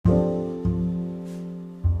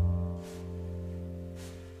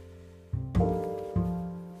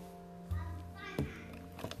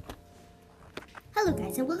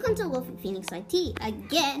and welcome to Wolfie Phoenix IT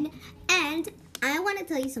again. And I want to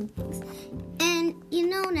tell you some things. And you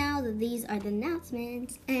know now that these are the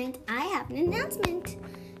announcements, and I have an announcement.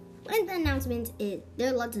 And the announcement is,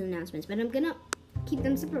 there are lots of announcements, but I'm going to keep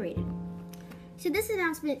them separated. So this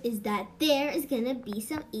announcement is that there is going to be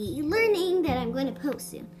some e-learning that I'm going to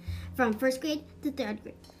post soon, from 1st grade to 3rd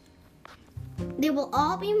grade. They will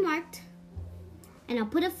all be marked, and I'll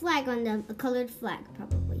put a flag on them, a colored flag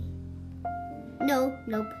probably. Nope,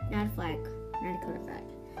 not a flag, not a colored flag.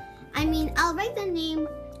 I mean, I'll write the name,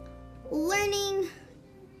 Learning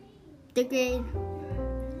 3rd grade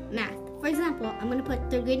math. For example, I'm going to put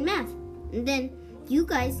 3rd grade math. And then you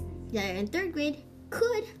guys that are in 3rd grade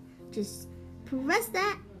could just press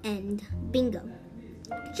that and bingo.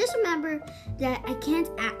 Just remember that I can't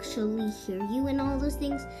actually hear you and all those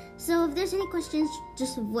things. So if there's any questions,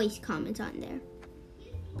 just voice comment on there.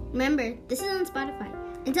 Remember, this is on Spotify.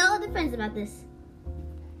 And tell other friends about this.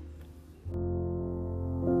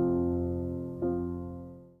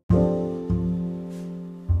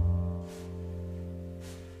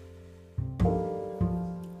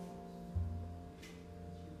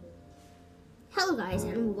 Hello guys,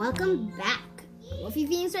 and welcome back. Wolfie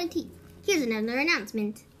Phoenix IT. Here's another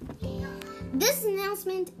announcement. This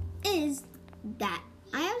announcement is that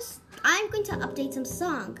I'm going to update some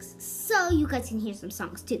songs so you guys can hear some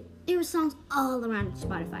songs too. There are songs all around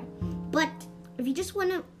Spotify. But if you just want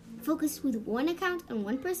to focus with one account and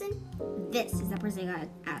one person, this is the person I gotta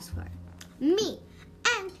ask for. Me.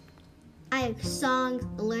 And I have songs,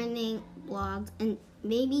 learning, blogs, and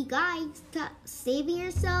maybe guides to saving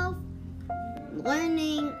yourself,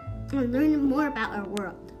 learning, and learning more about our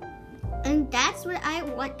world. And that's what I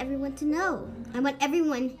want everyone to know. I want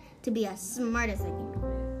everyone to be as smart as I can.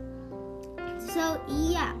 So,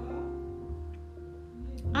 yeah.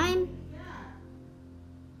 I'm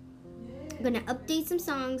going to update some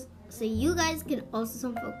songs so you guys can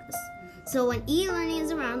also focus. So when e-learning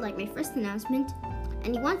is around, like my first announcement,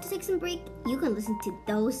 and you want to take some break, you can listen to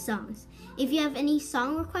those songs. If you have any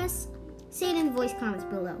song requests, say it in the voice comments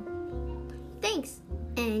below. Thanks,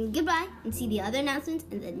 and goodbye, and see the other announcements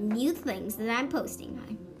and the new things that I'm posting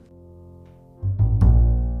on.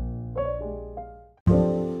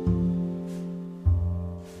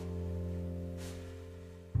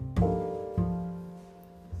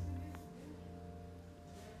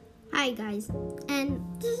 Hi guys, and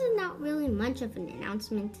this is not really much of an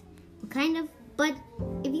announcement, kind of, but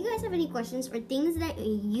if you guys have any questions or things that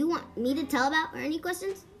you want me to tell about or any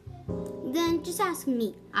questions, then just ask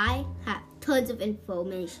me. I have tons of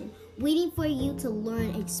information waiting for you to learn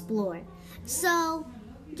and explore. So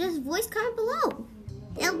just voice comment below.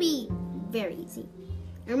 It'll be very easy.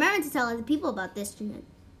 And remember to tell other people about this.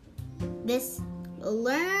 This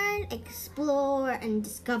learn, explore, and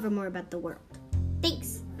discover more about the world.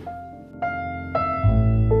 Thanks.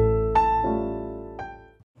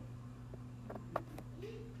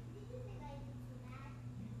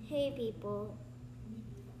 Hey people.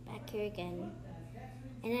 Back here again,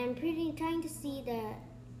 and I'm trying to see that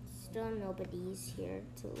still nobody's here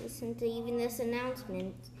to listen to even this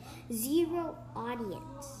announcement. 0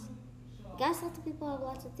 audience. Guess lots of people have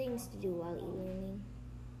lots of things to do while e-learning.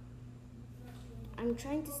 I'm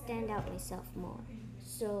trying to stand out myself more.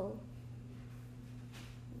 So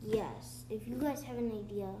yes, if you guys have an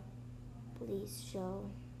idea, please show.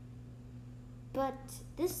 But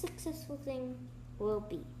this successful thing will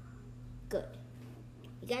be good.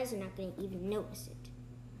 You guys are not going to even notice it,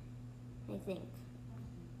 I think.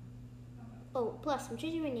 Oh, plus, I'm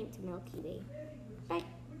changing my name to Milky Way. Bye.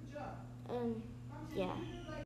 Yeah.